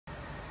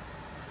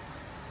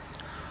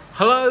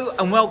Hello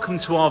and welcome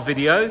to our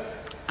video,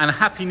 and a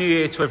happy new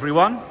year to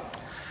everyone.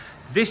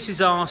 This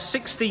is our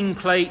 16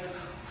 plate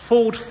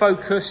Ford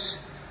Focus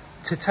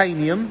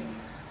titanium.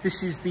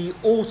 This is the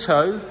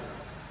auto,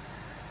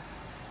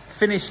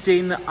 finished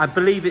in, I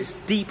believe it's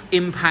deep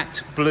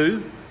impact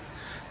blue.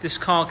 This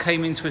car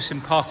came into us in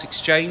part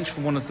exchange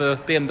from one of the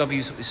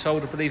BMWs that we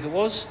sold, I believe it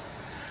was.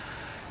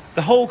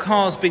 The whole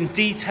car's been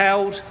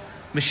detailed,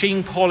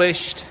 machine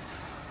polished,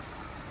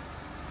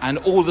 and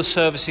all the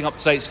servicing up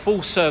to date. It's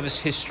full service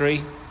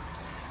history.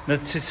 The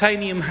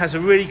titanium has a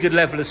really good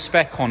level of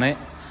spec on it.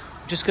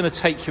 I'm just going to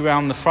take you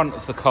around the front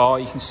of the car.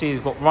 You can see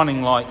we've got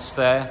running lights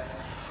there.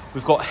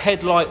 We've got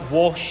headlight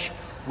wash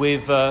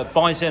with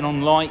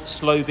bi-xenon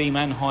lights, low beam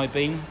and high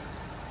beam.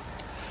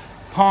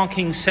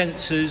 Parking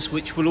sensors,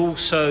 which will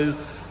also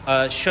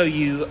show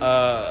you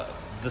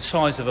the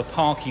size of a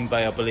parking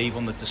bay, I believe,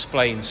 on the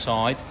display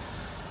inside.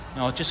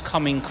 Now, I'll just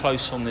come in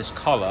close on this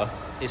colour.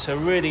 It's a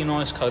really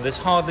nice colour. There's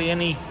hardly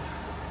any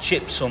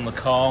chips on the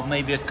car,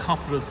 maybe a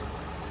couple of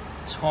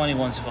tiny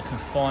ones if I can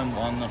find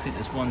one. I think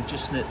there's one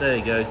just near, there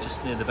you go,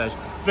 just near the badge.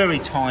 Very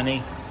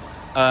tiny,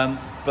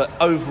 but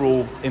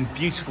overall in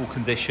beautiful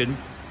condition.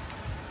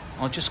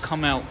 I'll just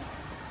come out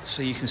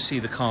so you can see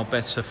the car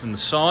better from the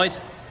side.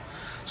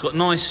 It's got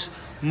nice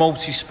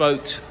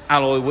multi-spoked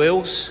alloy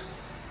wheels,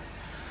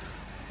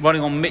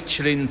 running on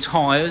Michelin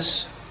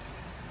tyres.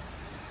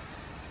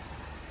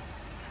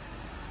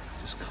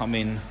 Just come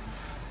in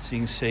so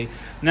you can see.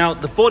 Now,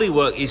 the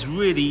bodywork is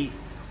really,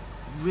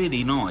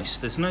 really nice.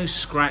 There's no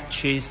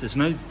scratches, there's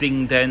no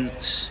ding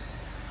dents.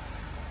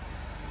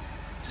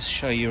 Just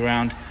show you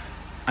around.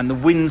 And the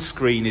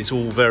windscreen is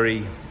all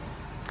very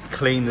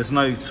clean. There's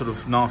no sort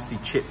of nasty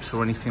chips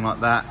or anything like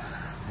that.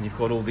 And you've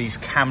got all these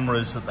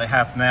cameras that they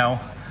have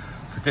now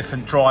for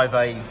different drive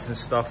aids and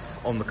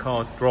stuff on the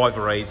car,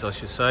 driver aids, I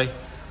should say.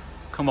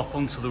 Come up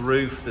onto the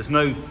roof. There's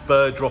no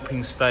bird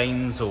dropping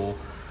stains or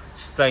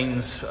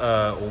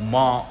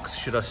marks,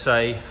 should I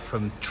say,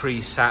 from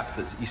tree sap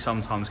that you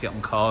sometimes get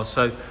on cars.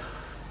 So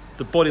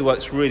the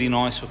bodywork's really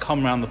nice. We'll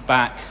come around the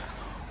back.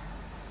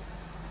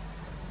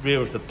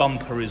 Rear of the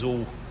bumper is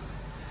all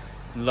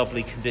in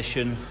lovely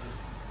condition.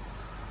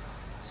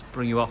 Let's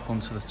bring you up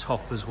onto the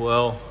top as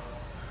well.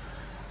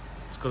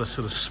 It's got a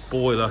sort of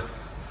spoiler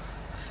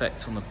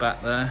effect on the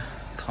back there.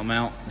 Come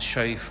out and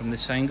show you from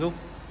this angle.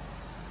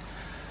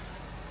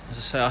 As I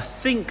say, I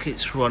think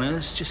it's running.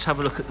 Let's just have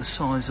a look at the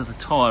size of the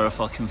tyre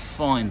if I can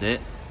find it.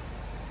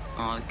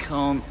 I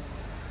can't.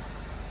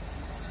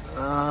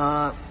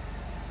 I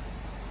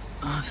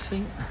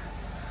think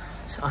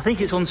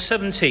it's on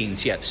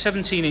 17s. Yeah,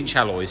 17-inch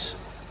alloys.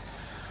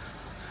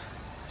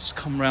 Just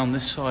come around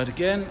this side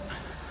again.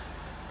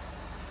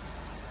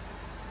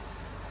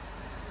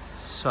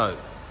 So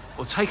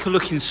we'll take a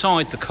look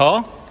inside the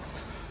car.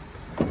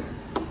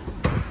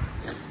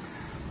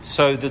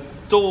 So the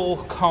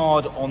door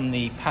card on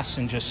the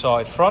passenger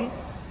side front,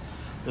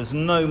 there's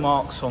no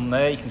marks on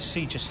there. You can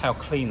see just how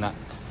clean that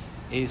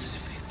is.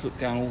 If you look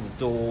down all the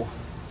door,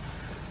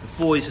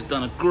 the boys have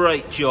done a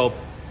great job,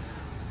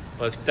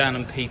 both Dan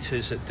and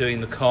Peters, at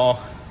doing the car.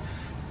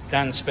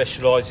 Dan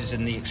specialises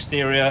in the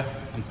exterior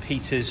and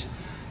Peters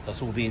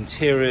does all the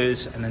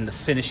interiors and then the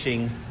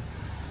finishing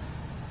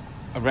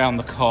around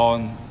the car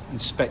and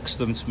inspects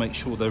them to make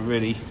sure they're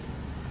really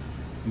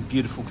in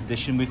beautiful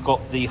condition. We've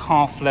got the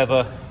half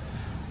leather,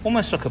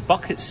 almost like a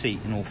bucket seat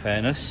in all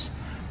fairness,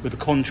 with the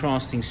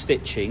contrasting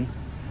stitching.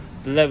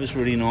 The leather's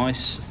really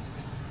nice.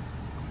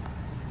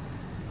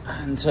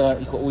 And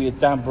you've got all your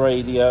DAB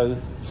radio.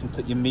 You can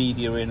put your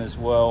media in as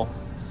well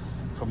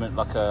from it,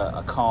 like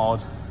a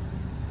card.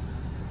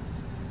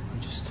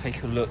 And just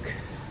take a look.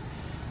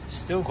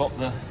 Still got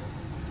the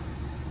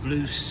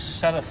blue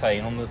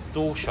cellophane on the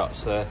door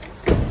shuts there.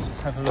 So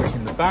have a look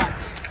in the back.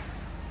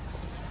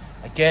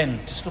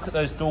 Again, just look at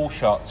those door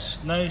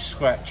shuts. No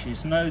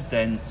scratches, no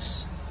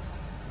dents.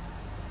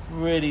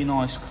 Really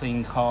nice,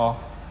 clean car.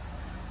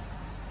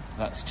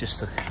 That's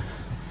just a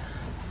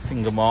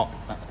finger mark.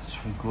 That's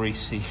from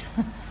greasy.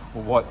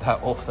 We'll wipe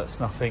that off. That's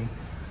nothing.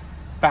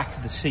 Back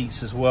of the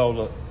seats as well.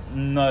 Look,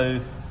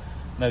 no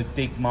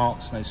dig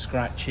marks, no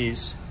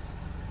scratches.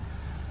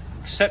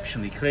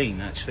 Exceptionally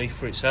clean, actually,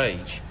 for its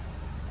age.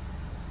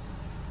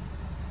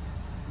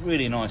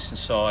 Really nice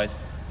inside.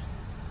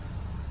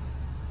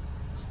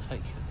 Let's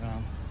take it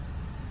around.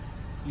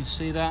 You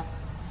see that?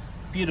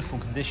 Beautiful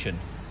condition.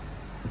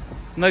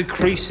 No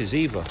creases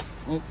either.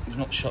 Oh, we've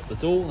not shut the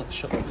door. Let's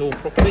shut the door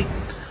properly.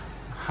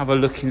 Have a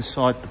look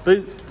inside the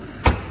boot.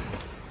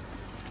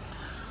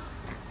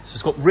 So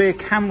it's got rear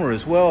camera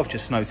as well, I've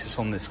just noticed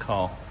on this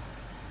car.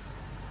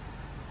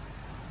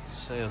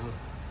 So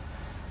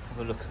have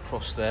a look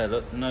across there.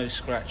 Look, no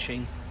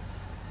scratching.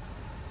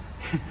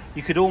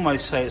 You could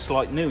almost say it's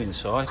like new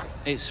inside.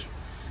 It's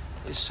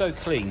so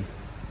clean.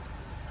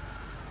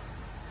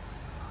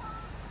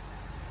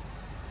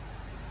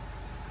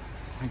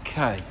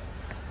 Okay.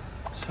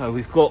 So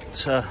we've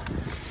got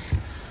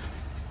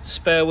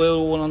spare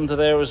wheel one under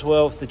there as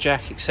well, with the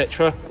jack,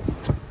 etc.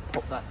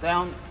 Pop that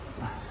down.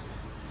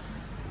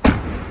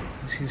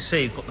 As you can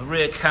see, you've got the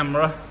rear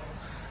camera,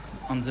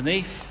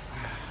 underneath.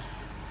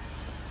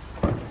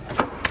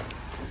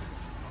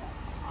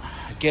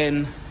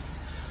 Again,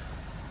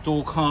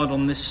 door card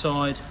on this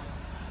side,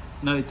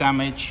 no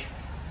damage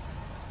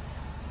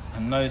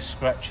and no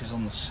scratches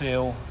on the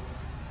seal.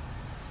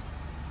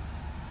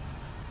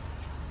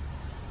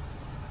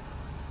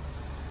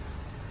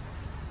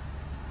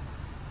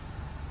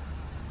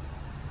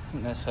 I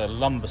think that's a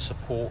lumbar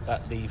support,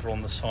 that lever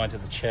on the side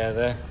of the chair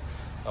there.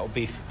 That will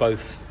be for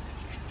both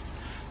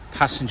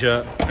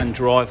passenger and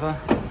driver.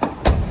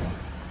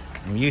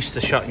 I'm used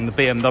to shutting the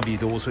BMW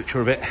doors, which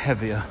are a bit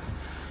heavier.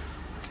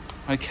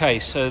 Okay,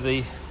 so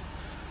the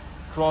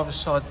driver's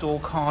side door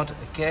card,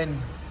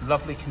 again,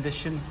 lovely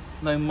condition,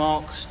 no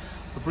marks.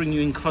 I'll bring you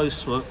in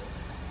close look.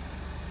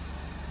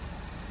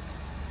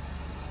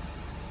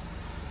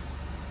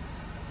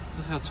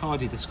 Look how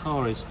tidy this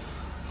car is.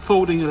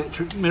 Folding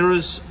electric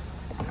mirrors.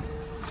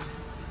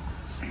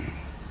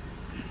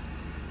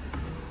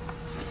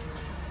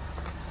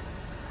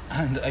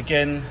 And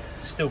again,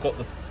 still got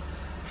the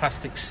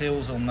plastic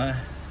seals on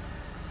there.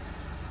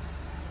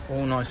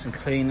 All nice and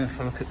clean. If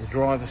I look at the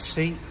driver's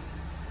seat,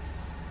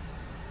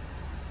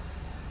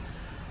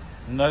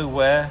 no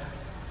wear.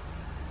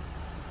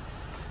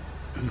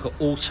 You've got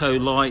auto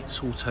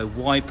lights, auto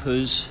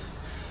wipers,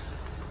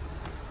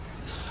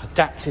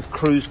 adaptive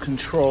cruise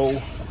control,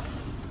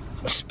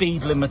 a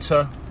speed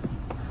limiter.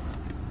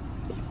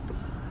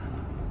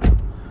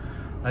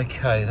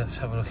 Okay, let's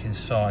have a look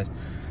inside.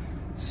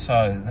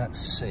 So let's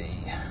see,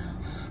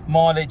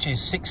 mileage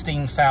is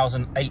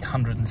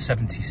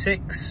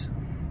 16,876,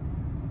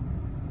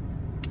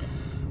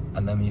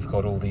 and then you've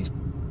got all these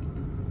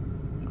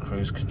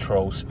cruise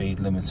control, speed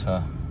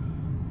limiter,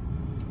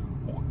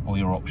 all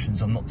your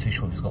options. I'm not too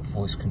sure if it's got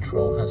voice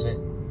control, has it?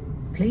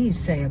 Please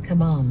say a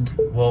command.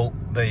 Well,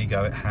 there you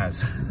go, it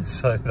has.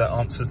 So that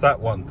answers that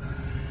one.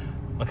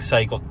 Like I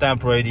say, got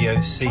DAB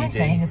radio, CD. Try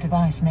saying a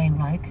device name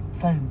like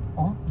phone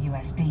or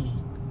USB.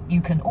 You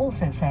can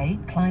also say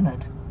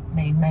climate,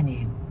 main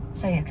menu.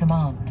 Say a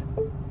command.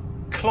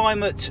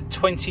 Climate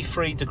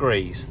 23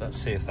 degrees. Let's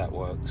see if that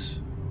works.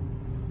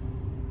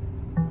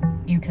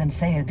 You can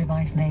say a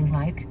device name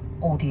like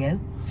audio,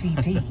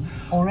 CD,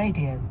 or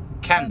radio.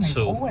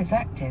 Cancel. Phone is always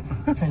active,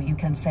 so you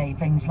can say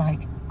things like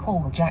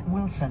call Jack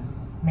Wilson,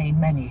 main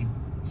menu.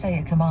 Say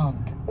a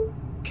command.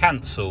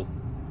 Cancel.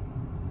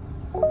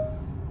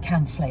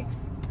 Cancelling.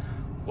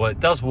 Well, it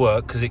does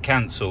work because it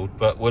cancelled,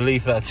 but we'll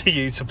leave that to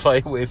you to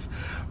play with.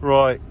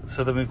 Right,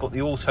 so then we've got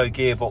the auto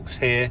gearbox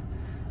here,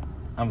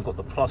 and we've got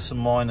the plus and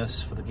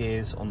minus for the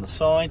gears on the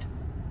side.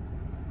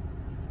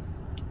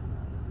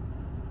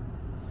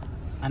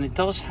 And it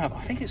does have,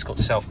 I think it's got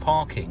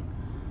self-parking.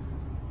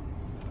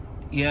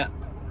 Yeah,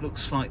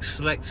 looks like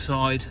select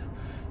side.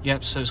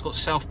 Yep, so it's got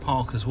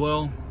self-park as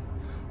well.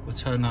 We'll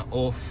turn that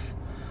off.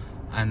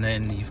 And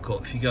then you've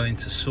got, if you go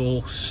into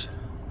source,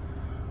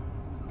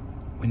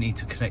 we need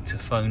to connect a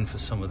phone for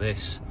some of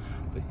this,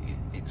 but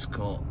it's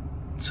got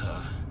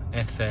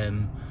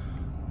FM.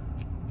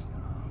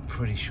 I'm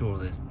pretty sure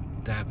there's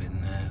DAB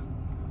in there.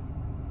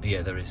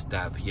 Yeah, there is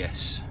DAB,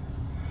 yes.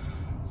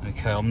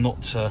 Okay, I'm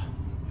not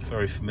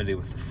very familiar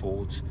with the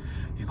Fords.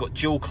 You've got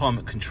dual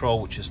climate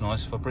control, which is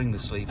nice. If I bring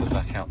this lever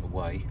back out the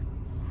way,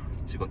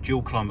 so you've got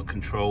dual climate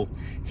control,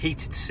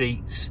 heated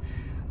seats,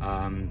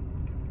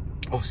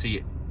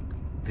 obviously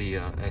the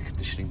air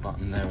conditioning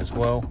button there as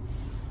well.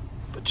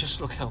 But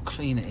just look how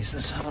clean it is.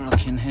 Let's have a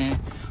look in here.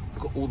 We've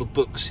got all the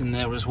books in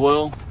there as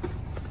well.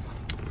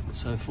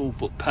 So full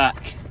book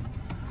pack.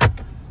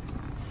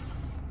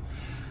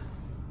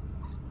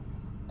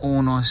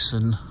 All nice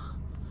and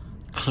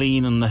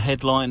clean on the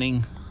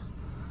headlining.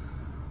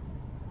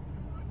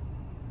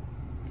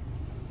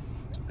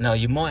 Now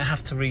you might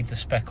have to read the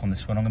spec on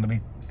this one. I'm going to be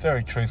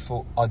very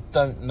truthful. I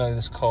don't know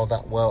this car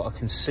that well. I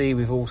can see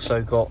we've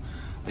also got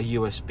a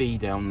USB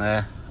down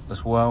there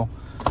as well.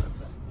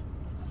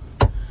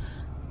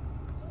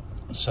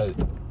 So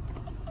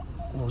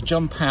we'll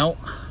jump out,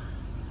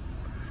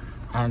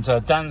 and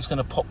Dan's going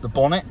to pop the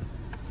bonnet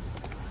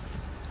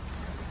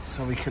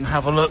so we can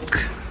have a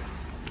look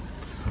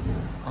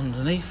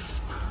underneath.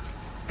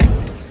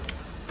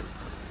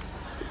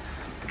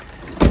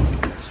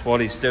 Just while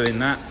he's doing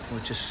that, we'll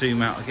just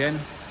zoom out again.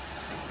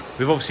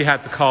 We've obviously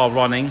had the car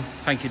running.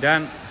 Thank you,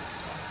 Dan.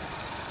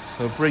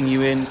 So I'll bring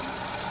you in.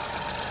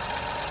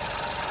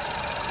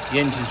 The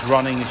engine's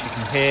running, as you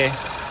can hear.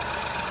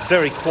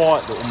 Very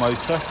quiet little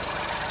motor.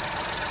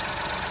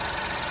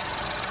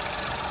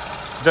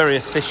 Very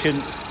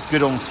efficient,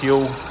 good on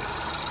fuel.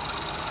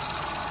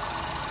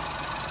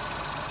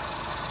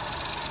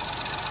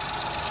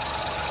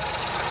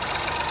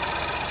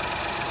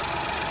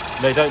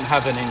 They don't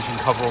have an engine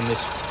cover on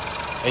this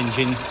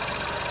engine.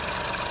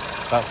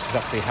 That's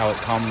exactly how it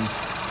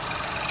comes.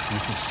 You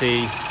can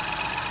see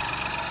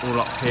all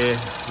up here,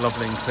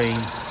 lovely and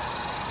clean.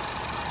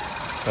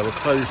 So we'll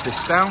close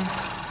this down.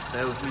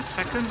 Bear with me a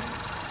second.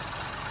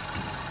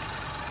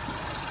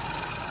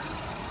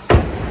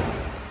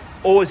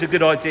 Always a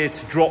good idea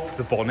to drop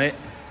the bonnet,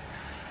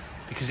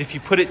 because if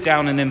you put it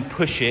down and then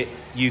push it,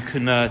 you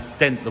can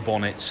dent the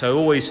bonnet. So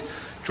always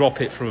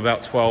drop it from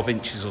about 12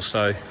 inches or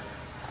so.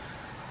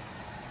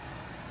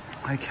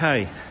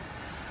 Okay,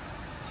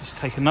 just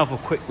take another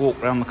quick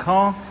walk around the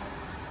car.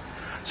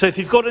 So if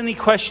you've got any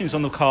questions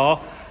on the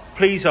car,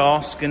 please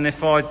ask, and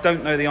if I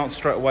don't know the answer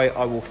straight away,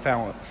 I will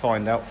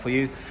find out for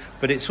you.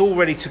 But it's all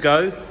ready to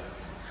go.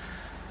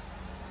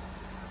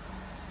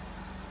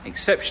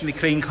 Exceptionally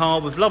clean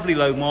car with lovely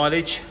low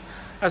mileage.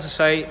 As I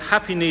say,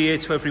 Happy New Year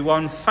to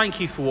everyone. Thank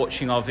you for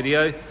watching our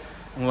video,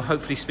 and we'll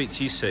hopefully speak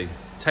to you soon.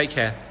 Take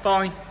care.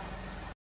 Bye.